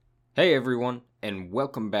Hey everyone, and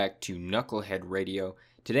welcome back to Knucklehead Radio.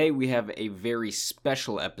 Today we have a very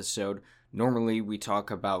special episode. Normally we talk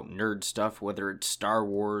about nerd stuff, whether it's Star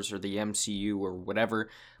Wars or the MCU or whatever,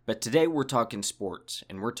 but today we're talking sports,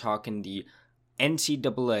 and we're talking the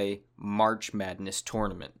NCAA March Madness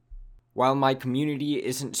Tournament. While my community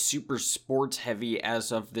isn't super sports heavy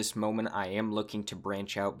as of this moment, I am looking to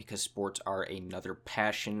branch out because sports are another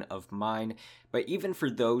passion of mine. But even for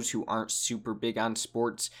those who aren't super big on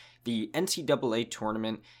sports, the NCAA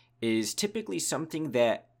tournament is typically something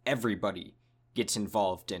that everybody gets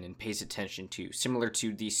involved in and pays attention to, similar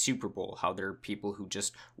to the Super Bowl, how there are people who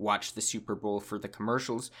just watch the Super Bowl for the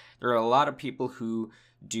commercials. There are a lot of people who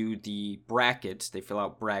do the brackets, they fill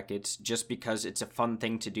out brackets just because it's a fun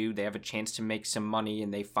thing to do. They have a chance to make some money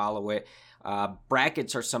and they follow it.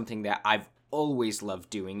 Brackets are something that I've always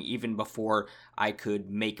loved doing, even before I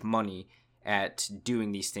could make money at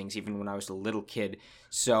doing these things, even when I was a little kid.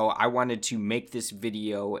 So I wanted to make this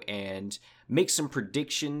video and make some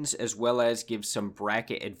predictions as well as give some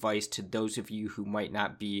bracket advice to those of you who might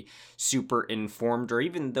not be super informed, or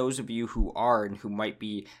even those of you who are and who might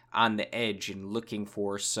be on the edge and looking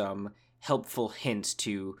for some helpful hints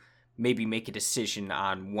to maybe make a decision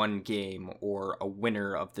on one game or a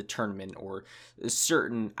winner of the tournament or a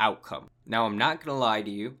certain outcome. Now, I'm not going to lie to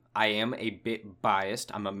you, I am a bit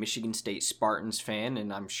biased. I'm a Michigan State Spartans fan,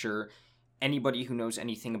 and I'm sure anybody who knows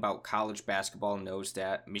anything about college basketball knows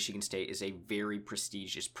that Michigan State is a very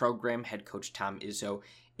prestigious program. Head coach Tom Izzo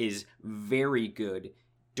is very good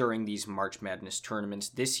during these March Madness tournaments.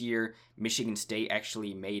 This year, Michigan State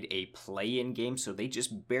actually made a play-in game, so they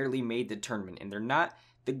just barely made the tournament, and they're not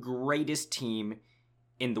the greatest team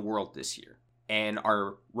in the world this year. And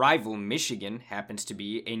our rival, Michigan, happens to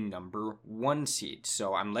be a number 1 seed.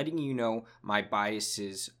 So I'm letting you know my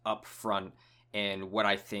biases up front and what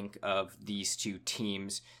I think of these two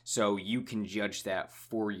teams, so you can judge that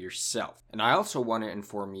for yourself. And I also want to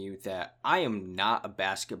inform you that I am not a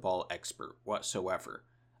basketball expert whatsoever.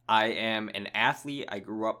 I am an athlete. I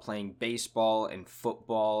grew up playing baseball and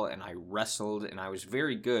football, and I wrestled, and I was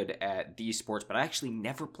very good at these sports, but I actually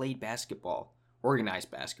never played basketball.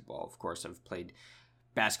 Organized basketball, of course. I've played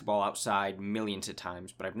basketball outside millions of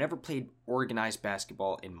times, but I've never played organized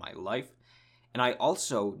basketball in my life. And I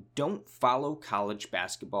also don't follow college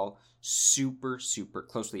basketball super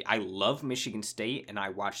closely. I love Michigan State, and I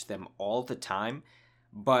watch them all the time,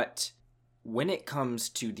 but when it comes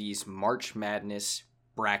to these March Madness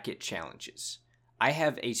bracket challenges, I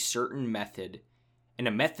have a certain method, and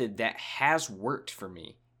a method that has worked for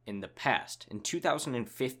me in the past. In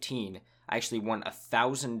 2015, I actually won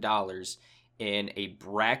 $1,000 in a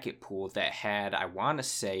bracket pool that had, I want to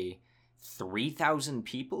say, 3,000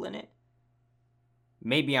 people in it.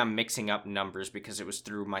 Maybe I'm mixing up numbers because it was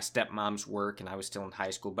through my stepmom's work and I was still in high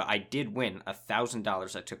school, but I did win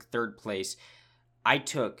 $1,000. I took third place. I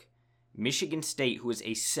took Michigan State, who was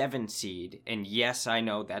a 7 seed, and yes, I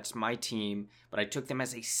know that's my team, but I took them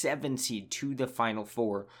as a 7 seed to the Final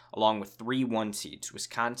Four, along with 3 1 seeds,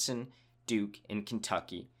 Wisconsin, Duke, and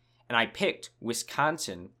Kentucky. And I picked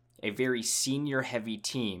Wisconsin, a very senior-heavy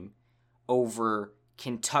team, over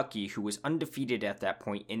Kentucky, who was undefeated at that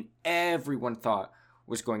point, and everyone thought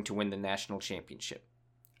was going to win the national championship.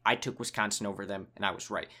 I took Wisconsin over them, and I was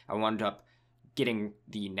right. I wound up getting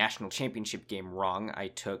the national championship game wrong. I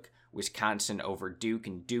took Wisconsin over Duke,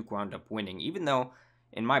 and Duke wound up winning, even though,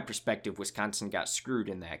 in my perspective, Wisconsin got screwed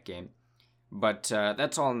in that game. But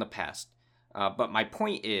that's all in the past. But my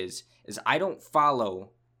point is I don't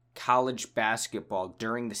follow college basketball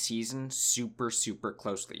during the season super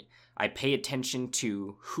closely. I pay attention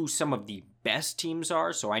to who some of the best teams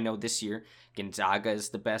are, so I know this year Gonzaga is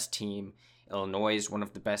the best team, Illinois is one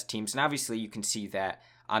of the best teams, and obviously you can see that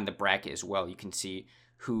on the bracket as well. You can see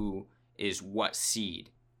who is what seed.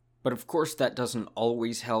 But of course that doesn't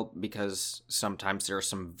always help, because sometimes there are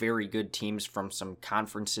some very good teams from some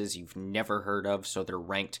conferences you've never heard of, so they're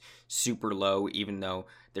ranked super low even though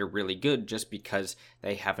they're really good just because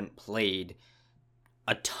they haven't played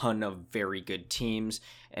a ton of very good teams.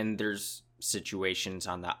 And there's situations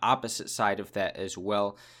on the opposite side of that as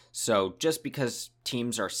well. So just because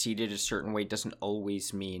teams are seeded a certain way doesn't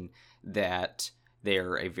always mean that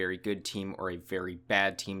they're a very good team or a very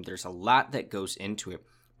bad team. There's a lot that goes into it.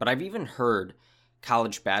 But I've even heard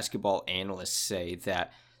college basketball analysts say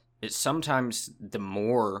that it's sometimes the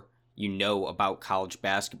more you know about college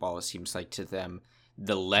basketball, it seems like to them,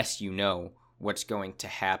 the less you know what's going to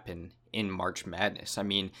happen in March Madness. I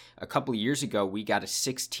mean, a couple of years ago, we got a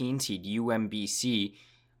 16 seed UMBC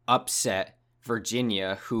upset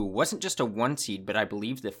Virginia, who wasn't just a 1 seed, but I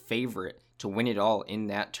believe the favorite to win it all in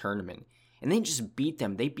that tournament. and they just beat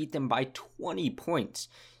them. They beat them by 20 points.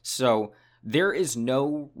 So there is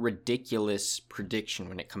no ridiculous prediction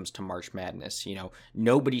when it comes to March Madness.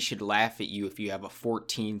 Nobody should laugh at you if you have a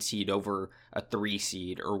 14 seed over a 3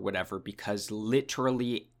 seed or whatever, because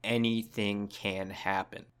literally anything can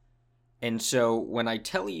happen. And so when I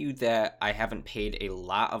tell you that I haven't paid a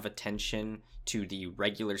lot of attention to the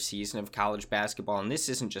regular season of college basketball, and this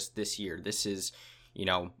isn't just this year, this is,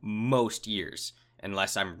 most years,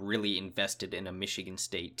 unless I'm really invested in a Michigan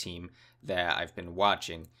State team that I've been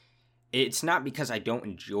watching. It's not because I don't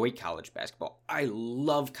enjoy college basketball. I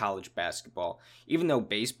love college basketball, even though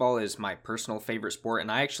baseball is my personal favorite sport,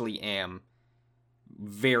 and I actually am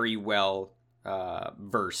very well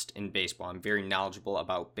versed in baseball. I'm very knowledgeable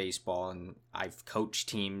about baseball, and I've coached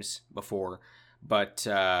teams before, but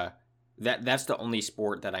that's the only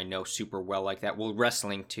sport that I know super well like that. Well,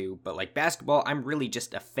 wrestling too, but like basketball, I'm really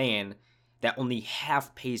just a fan that only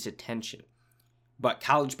half pays attention. But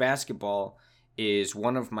college basketball is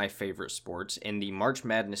one of my favorite sports, and the March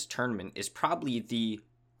Madness tournament is probably the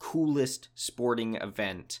coolest sporting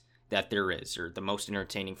event that there is, or the most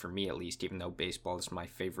entertaining for me at least, even though baseball is my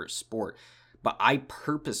favorite sport. But I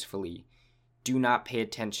purposefully do not pay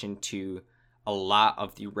attention to a lot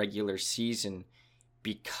of the regular season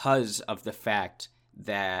because of the fact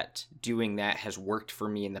that doing that has worked for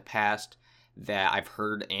me in the past, that I've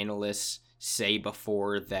heard analysts say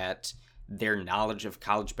before that their knowledge of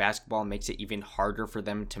college basketball makes it even harder for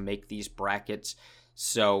them to make these brackets.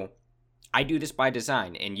 So I do this by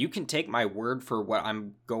design, and you can take my word for what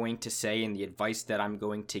I'm going to say and the advice that I'm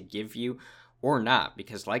going to give you, or not,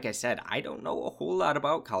 because like I said, I don't know a whole lot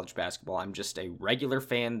about college basketball. I'm just a regular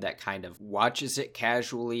fan that kind of watches it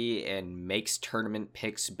casually and makes tournament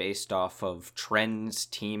picks based off of trends,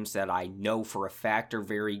 teams that I know for a fact are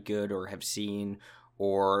very good or have seen,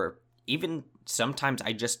 or even sometimes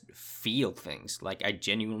I just feel things. Like I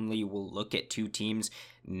genuinely will look at two teams,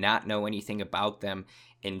 not know anything about them,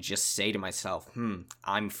 and just say to myself,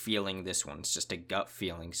 I'm feeling this one. It's just a gut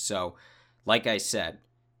feeling. So, like I said,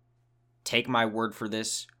 take my word for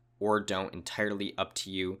this or don't, entirely up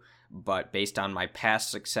to you. But based on my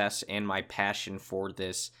past success and my passion for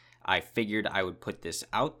this, I figured I would put this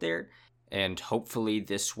out there, and hopefully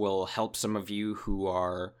this will help some of you who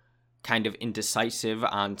are kind of indecisive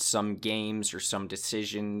on some games or some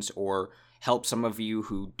decisions, or help some of you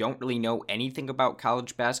who don't really know anything about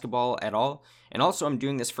college basketball at all. And also I'm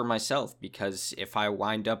doing this for myself, because if I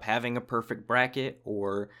wind up having a perfect bracket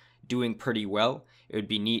or doing pretty well, it would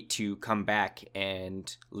be neat to come back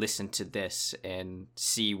and listen to this and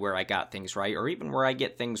see where I got things right, or even where I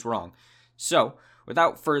get things wrong. So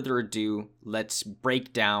without further ado, let's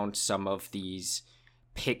break down some of these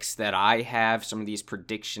picks that I have, some of these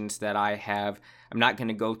predictions that I have. I'm not going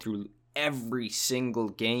to go through every single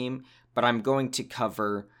game, but I'm going to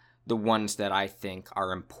cover the ones that I think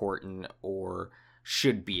are important or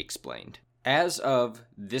should be explained. As of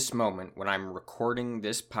this moment, when I'm recording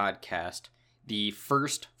this podcast, the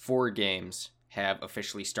first 4 games have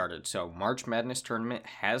officially started. So March Madness tournament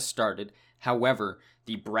has started. However,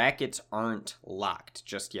 the brackets aren't locked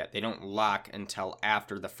just yet. They don't lock until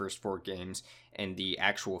after the first 4 games and the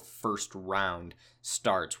actual first round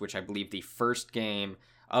starts, which I believe the first game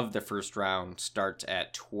of the first round starts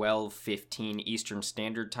at 12:15 Eastern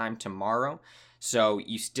Standard Time tomorrow. So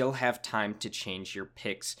you still have time to change your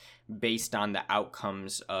picks based on the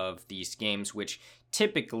outcomes of these games, which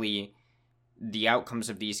typically the outcomes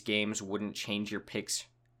of these games wouldn't change your picks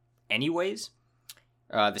anyways.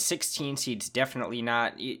 The 16 seeds definitely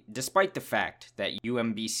not, despite the fact that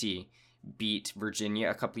UMBC beat Virginia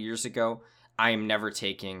a couple years ago. I am never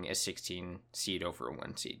taking a 16 seed over a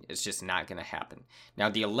 1 seed. It's just not going to happen. Now,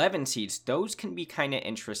 the 11 seeds, those can be kind of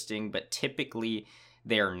interesting, but typically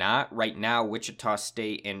they are not. Right now, Wichita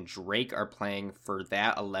State and Drake are playing for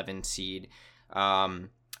that 11 seed.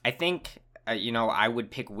 I think, I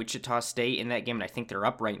would pick Wichita State in that game, and I think they're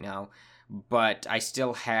up right now. But I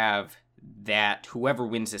still have that whoever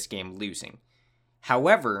wins this game losing.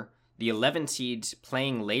 However, the 11 seeds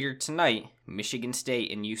playing later tonight, Michigan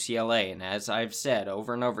State and UCLA. And as I've said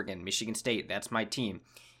over and over again, Michigan State, that's my team.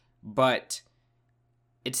 But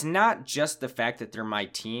it's not just the fact that they're my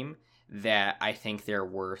team that I think they're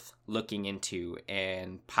worth looking into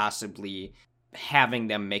and possibly having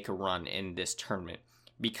them make a run in this tournament.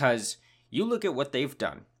 Because you look at what they've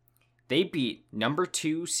done. They beat number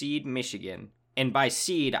 2 seed Michigan. And by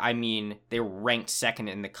seed, I mean they were ranked second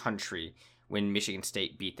in the country when Michigan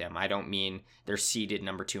State beat them. I don't mean they're seeded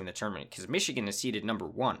number 2 in the tournament, because Michigan is seeded number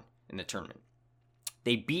 1 in the tournament.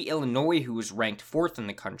 They beat Illinois, who was ranked 4th in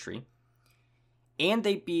the country, and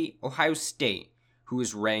they beat Ohio State, who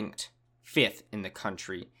was ranked 5th in the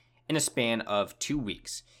country in a span of 2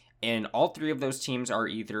 weeks. And all 3 of those teams are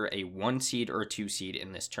either a 1 seed or a 2 seed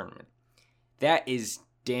in this tournament. That is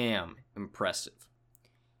damn impressive.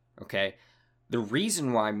 Okay? The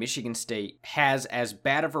reason why Michigan State has as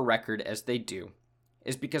bad of a record as they do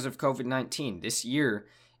is because of COVID-19. This year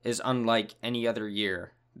is unlike any other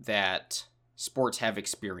year that sports have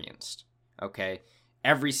experienced. Okay?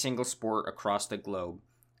 Every single sport across the globe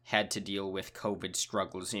had to deal with COVID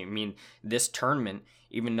struggles. I mean, this tournament,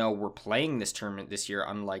 even though we're playing this tournament this year,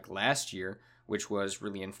 unlike last year, which was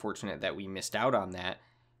really unfortunate that we missed out on that,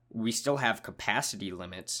 we still have capacity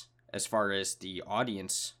limits as far as the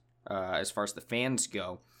audience, as far as the fans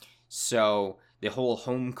go. So the whole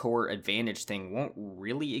home court advantage thing won't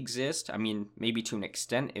really exist. I mean, maybe to an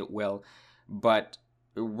extent it will, but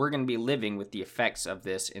we're going to be living with the effects of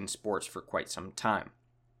this in sports for quite some time.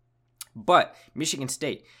 But Michigan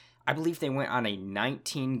State, I believe they went on a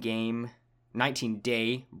 19-day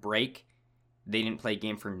break. They didn't play a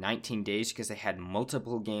game for 19 days because they had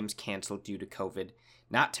multiple games canceled due to COVID.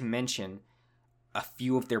 Not to mention, a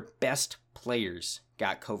few of their best players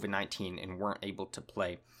got COVID-19 and weren't able to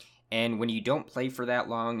play. And when you don't play for that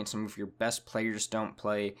long and some of your best players don't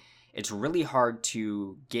play, it's really hard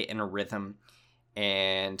to get in a rhythm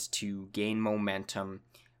and to gain momentum.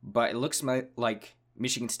 But it looks like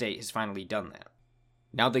Michigan State has finally done that.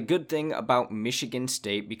 Now, the good thing about Michigan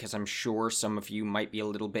State, because I'm sure some of you might be a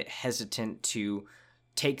little bit hesitant to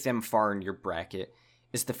take them far in your bracket,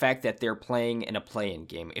 is the fact that they're playing in a play-in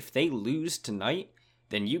game. If they lose tonight,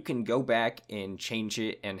 then you can go back and change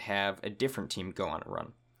it and have a different team go on a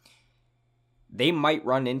run. They might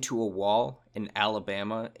run into a wall in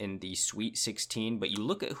Alabama in the Sweet 16, but you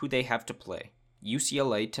look at who they have to play.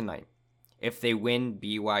 UCLA tonight. If they win,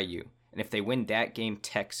 BYU. And if they win that game,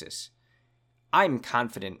 Texas. I'm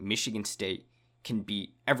confident Michigan State can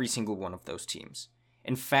beat every single one of those teams.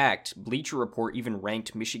 In fact, Bleacher Report even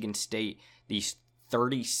ranked Michigan State the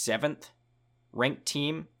 37th ranked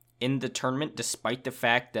team in the tournament, despite the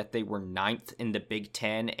fact that they were 9th in the Big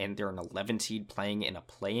Ten and they're an 11 seed playing in a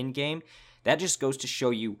play-in game. That just goes to show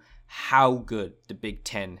you how good the Big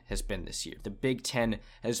Ten has been this year. The Big Ten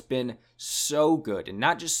has been so good, and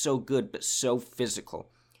not just so good, but so physical.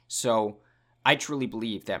 So I truly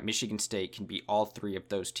believe that Michigan State can beat all 3 of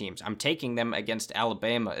those teams. I'm taking them against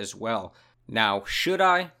Alabama as well. Now, should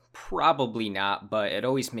I? Probably not, but it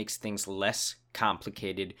always makes things less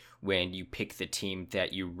complicated when you pick the team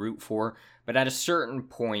that you root for. But at a certain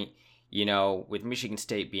point, you know, with Michigan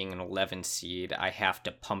State being an 11 seed, I have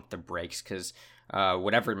to pump the brakes because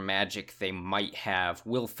whatever magic they might have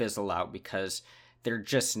will fizzle out because they're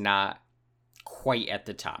just not quite at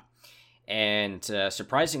the top. And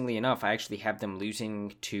surprisingly enough, I actually have them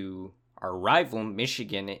losing to our rival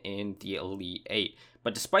Michigan in the Elite Eight.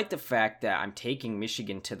 But despite the fact that I'm taking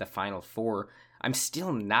Michigan to the Final Four, I'm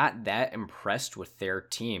still not that impressed with their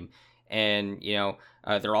team. And, you know,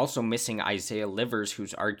 they're also missing Isaiah Livers,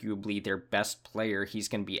 who's arguably their best player. He's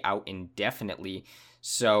going to be out indefinitely.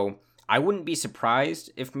 So I wouldn't be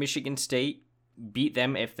surprised if Michigan State beat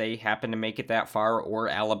them if they happen to make it that far, or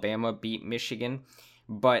Alabama beat Michigan.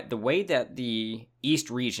 But the way that the East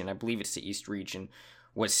region, I believe it's the East region,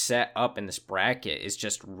 was set up in this bracket is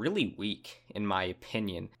just really weak, in my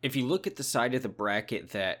opinion. If you look at the side of the bracket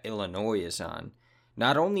that Illinois is on,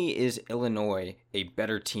 not only is Illinois a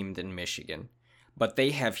better team than Michigan, but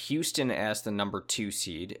they have Houston as the number 2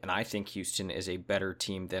 seed, and I think Houston is a better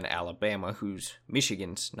team than Alabama, who's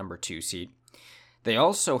Michigan's number 2 seed. They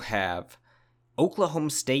also have Oklahoma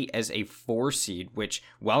State as a 4 seed, which,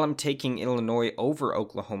 while I'm taking Illinois over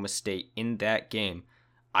Oklahoma State in that game,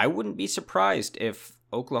 I wouldn't be surprised if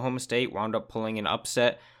Oklahoma State wound up pulling an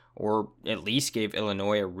upset or at least gave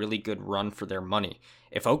Illinois a really good run for their money.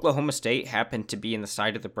 If Oklahoma State happened to be in the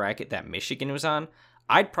side of the bracket that Michigan was on,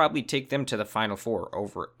 I'd probably take them to the Final Four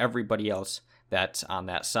over everybody else that's on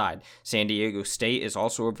that side. San Diego State is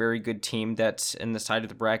also a very good team that's in the side of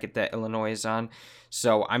the bracket that Illinois is on.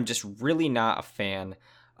 So I'm just really not a fan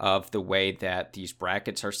of the way that these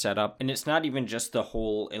brackets are set up. And it's not even just the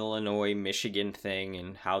whole Illinois-Michigan thing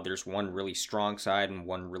and how there's one really strong side and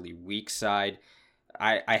one really weak side.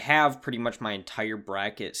 I have pretty much my entire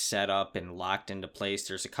bracket set up and locked into place.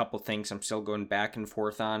 There's a couple things I'm still going back and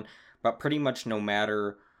forth on, but pretty much no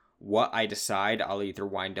matter what I decide, I'll either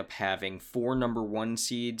wind up having 4 number 1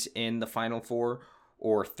 seeds in the Final Four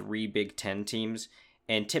or 3 Big Ten teams.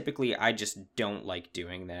 And typically, I just don't like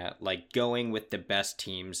doing that. Like, going with the best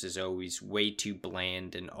teams is always way too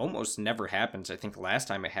bland and almost never happens. I think the last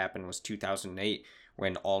time it happened was 2008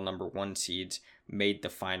 when all number 1 seeds made the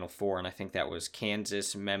Final Four. And I think that was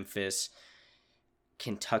Kansas, Memphis,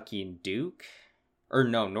 Kentucky and Duke. Or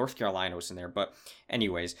no, North Carolina was in there. But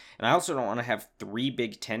anyways, and I also don't want to have 3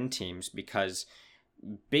 Big Ten teams because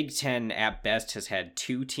Big Ten at best has had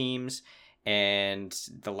 2 teams. And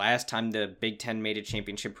the last time the Big Ten made a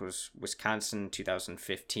championship was Wisconsin in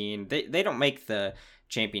 2015. They don't make the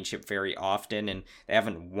championship very often, and they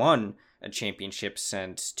haven't won a championship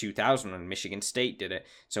since 2000 when Michigan State did it.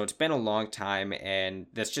 So it's been a long time, and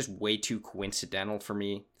that's just way too coincidental for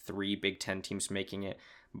me, 3 Big Ten teams making it.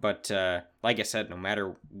 But like I said, no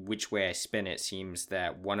matter which way I spin it, seems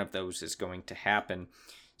that one of those is going to happen.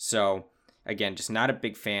 So again, just not a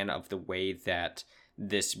big fan of the way that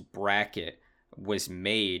this bracket was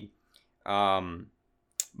made.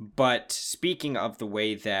 But speaking of the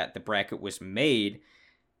way that the bracket was made,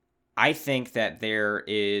 I think that there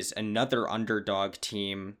is another underdog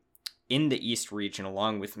team in the East region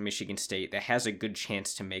along with Michigan State that has a good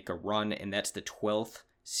chance to make a run, and that's the 12th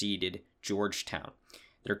seeded Georgetown.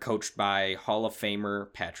 They're coached by Hall of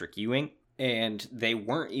Famer Patrick Ewing, and they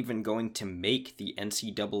weren't even going to make the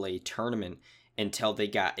NCAA tournament until they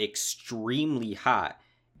got extremely hot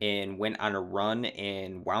and went on a run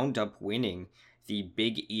and wound up winning the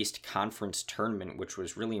Big East Conference tournament, which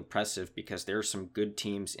was really impressive because there are some good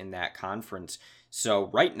teams in that conference. So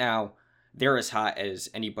right now, they're as hot as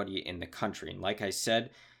anybody in the country. And like I said,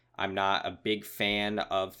 I'm not a big fan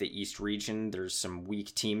of the East region. There's some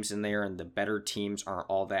weak teams in there, and the better teams aren't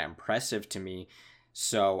all that impressive to me.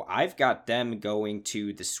 So I've got them going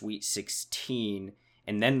to the Sweet 16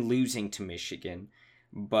 and then losing to Michigan.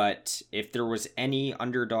 But if there was any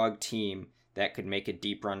underdog team that could make a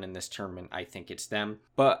deep run in this tournament, I think it's them.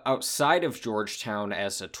 But outside of Georgetown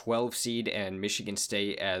as a 12 seed and Michigan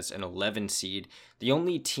State as an 11 seed, the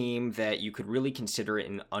only team that you could really consider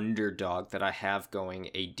an underdog that I have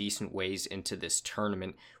going a decent ways into this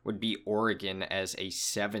tournament would be Oregon as a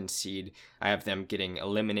 7 seed. I have them getting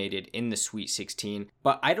eliminated in the Sweet 16,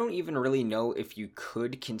 but I don't even really know if you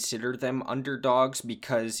could consider them underdogs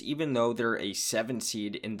because even though they're a 7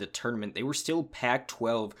 seed in the tournament, they were still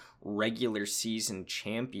Pac-12 regular season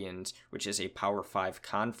champions, which is a Power 5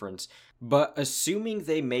 conference. But assuming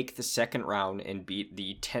they make the second round and beat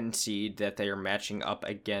the 10 seed that they are matching up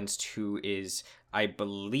against, who is, I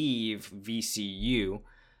believe, VCU,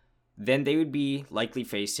 then they would be likely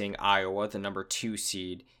facing Iowa, the number 2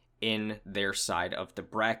 seed, in their side of the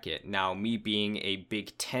bracket. Now, me being a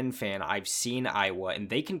Big Ten fan, I've seen Iowa,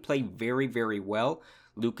 and they can play very, very well.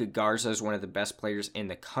 Luka Garza is one of the best players in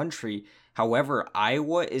the country. However,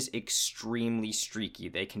 Iowa is extremely streaky.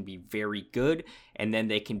 They can be very good, and then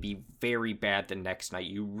they can be very bad the next night.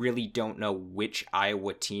 You really don't know which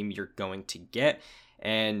Iowa team you're going to get.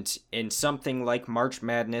 And in something like March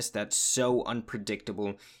Madness that's so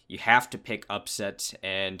unpredictable, you have to pick upsets,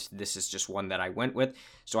 and this is just one that I went with.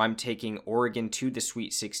 So I'm taking Oregon to the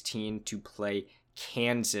Sweet 16 to play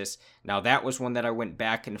Kansas. Now that was one that I went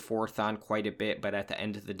back and forth on quite a bit, but at the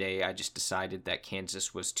end of the day, I just decided that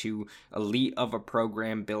Kansas was too elite of a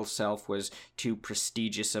program. Bill Self was too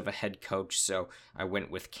prestigious of a head coach, so I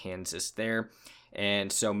went with Kansas there.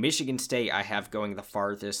 And so Michigan State, I have going the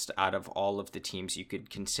farthest out of all of the teams you could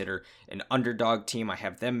consider an underdog team. I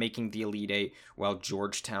have them making the Elite Eight, while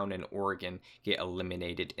Georgetown and Oregon get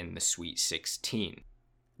eliminated in the Sweet 16.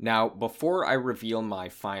 Now, before I reveal my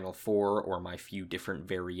Final Four or my few different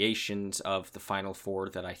variations of the Final Four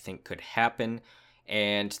that I think could happen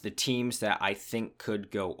and the teams that I think could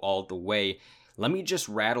go all the way, let me just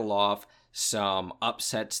rattle off some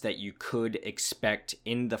upsets that you could expect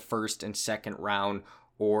in the first and second round,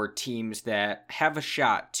 or teams that have a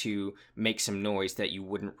shot to make some noise that you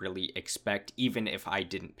wouldn't really expect even if I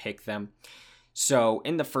didn't pick them. So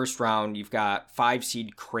in the first round, you've got 5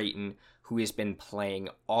 seed Creighton, who has been playing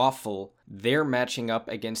awful. They're matching up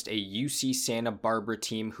against a UC Santa Barbara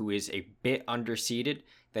team who is a bit underseeded.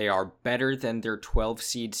 They are better than their 12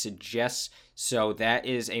 seed suggests, so that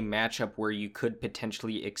is a matchup where you could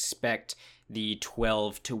potentially expect the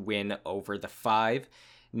 12 to win over the 5.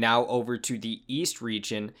 Now over to the East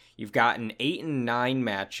region, you've got an 8 and 9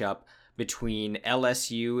 matchup between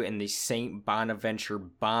LSU and the St. Bonaventure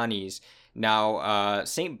Bonnies. Now,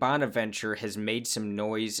 St. Bonaventure has made some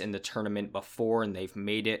noise in the tournament before, and they've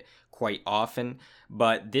made it quite often,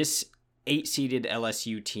 but this 8-seeded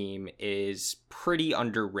LSU team is pretty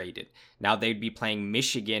underrated. Now, they'd be playing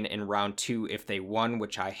Michigan in round 2 if they won,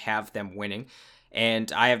 which I have them winning, and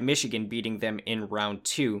I have Michigan beating them in round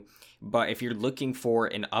 2, but if you're looking for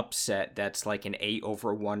an upset that's like an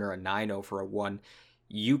 8-over-1 or a 9-over-1,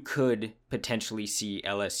 you could potentially see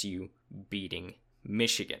LSU beating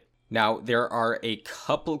Michigan. Now, there are a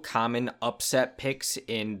couple common upset picks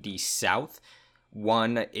in the South.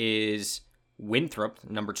 One is Winthrop,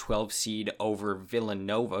 number 12 seed, over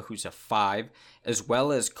Villanova, who's a 5, as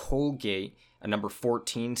well as Colgate, a number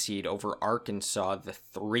 14 seed, over Arkansas, the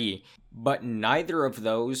 3. But neither of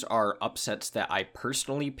those are upsets that I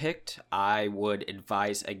personally picked. I would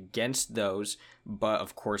advise against those, but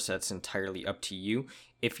of course that's entirely up to you.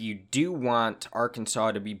 If you do want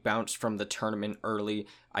Arkansas to be bounced from the tournament early,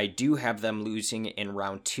 I do have them losing in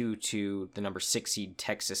round 2 to the number 6 seed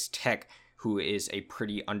Texas Tech, who is a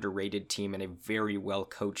pretty underrated team and a very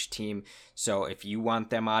well-coached team. So if you want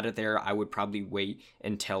them out of there, I would probably wait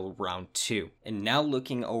until round 2. And now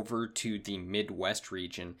looking over to the Midwest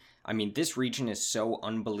region, I mean, this region is so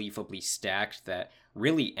unbelievably stacked that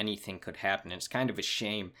really anything could happen. It's kind of a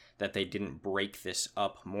shame that they didn't break this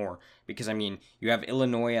up more because, I mean, you have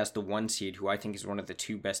Illinois as the 1 seed, who I think is one of the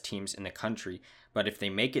 2 best teams in the country. But if they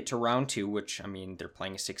make it to round 2, which, I mean, they're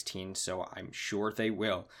playing a 16, so I'm sure they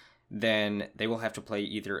will, then they will have to play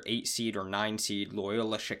either 8 seed or 9 seed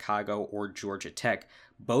Loyola Chicago or Georgia Tech,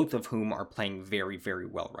 both of whom are playing very, very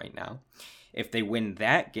well right now. If they win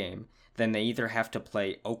that game, then they either have to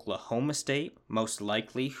play Oklahoma State, most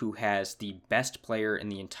likely, who has the best player in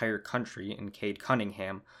the entire country in Cade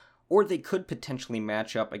Cunningham, or they could potentially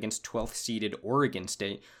match up against 12th seeded Oregon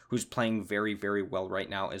State, who's playing very, very well right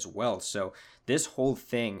now as well. So this whole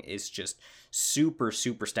thing is just super,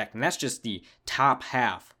 super stacked, and that's just the top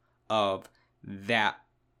half of that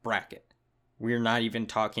bracket. We're not even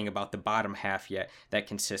talking about the bottom half yet. That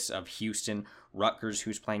consists of Houston, Rutgers,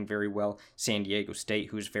 who's playing very well, San Diego State,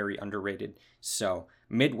 who's very underrated. So,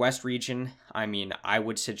 Midwest region, I mean, I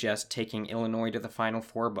would suggest taking Illinois to the Final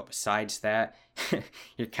Four, but besides that,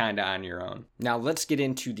 you're kind of on your own. Now, let's get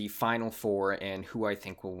into the Final Four and who I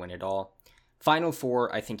think will win it all. Final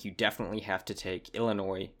Four, I think you definitely have to take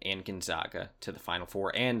Illinois and Gonzaga to the Final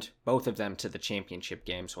Four, and both of them to the championship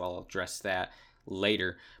game, so I'll address that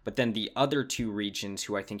later. But then the other 2 regions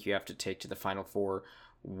who I think you have to take to the Final Four,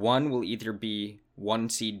 one will either be 1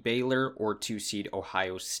 seed Baylor or 2 seed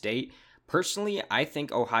Ohio State. Personally, I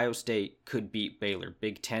think Ohio State could beat Baylor.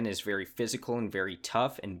 Big Ten is very physical and very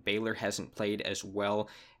tough, and Baylor hasn't played as well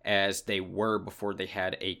as they were before they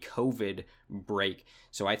had a COVID break.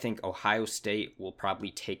 So I think Ohio State will probably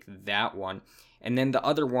take that one. And then the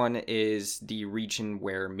other one is the region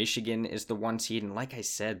where Michigan is the 1 seed. And like I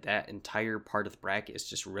said, that entire part of the bracket is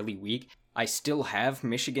just really weak. I still have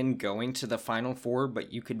Michigan going to the Final Four,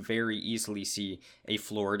 but you could very easily see a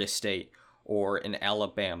Florida State or an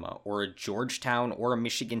Alabama or a Georgetown or a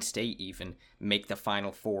Michigan State even make the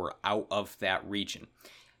Final Four out of that region.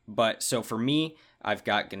 But so for me, I've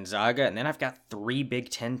got Gonzaga, and then I've got 3 Big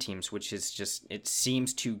Ten teams, which is just, it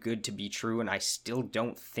seems too good to be true, and I still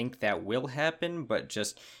don't think that will happen, but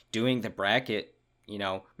just doing the bracket, you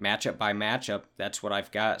know, matchup by matchup, that's what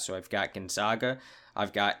I've got. So I've got Gonzaga,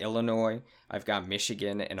 I've got Illinois, I've got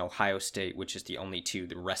Michigan, and Ohio State, which is the only 2.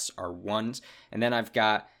 The rest are 1s. And then I've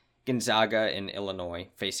got Gonzaga and Illinois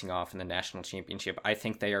facing off in the national championship. I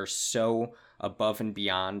think they are so above and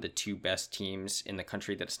beyond the 2 best teams in the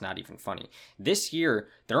country that it's not even funny. This year,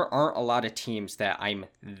 there aren't a lot of teams that I'm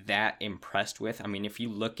that impressed with. I mean, if you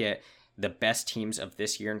look at the best teams of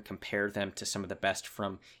this year and compare them to some of the best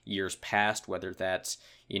from years past, whether that's,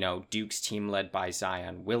 you know, Duke's team led by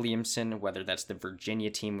Zion Williamson, whether that's the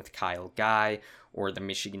Virginia team with Kyle Guy, or the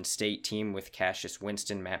Michigan State team with Cassius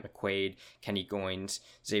Winston, Matt McQuaid, Kenny Goins,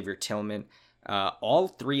 Xavier Tillman, all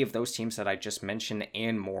 3 of those teams that I just mentioned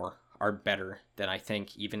and more are better than I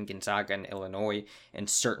think even Gonzaga and Illinois, and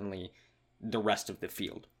certainly the rest of the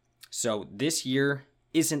field. So this year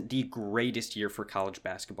isn't the greatest year for college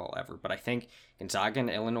basketball ever, but I think Gonzaga and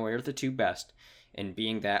Illinois are the 2 best. And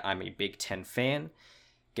being that I'm a Big Ten fan,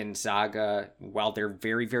 Gonzaga, while they're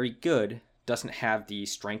very, very good, doesn't have the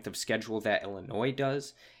strength of schedule that Illinois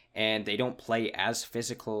does, and they don't play as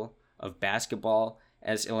physical of basketball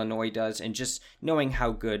as Illinois does. And just knowing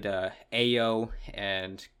how good Ayo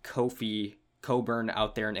and Kofi Coburn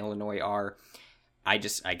out there in Illinois are, I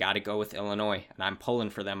got to go with Illinois, and I'm pulling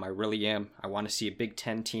for them. I really am. I want to see a Big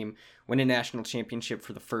Ten team win a national championship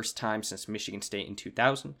for the first time since Michigan State in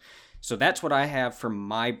 2000. So that's what I have for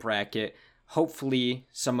my bracket. Hopefully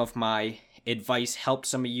some of my advice helped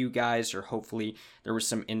some of you guys, or hopefully there was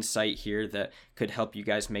some insight here that could help you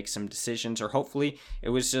guys make some decisions, or hopefully it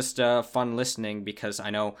was just fun listening, because I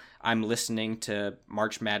know I'm listening to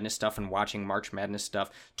March Madness stuff and watching March Madness stuff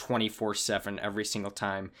 24/7 every single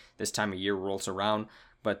time this time of year rolls around.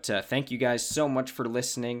 But thank you guys so much for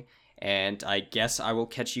listening, and I guess I will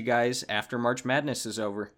catch you guys after March Madness is over.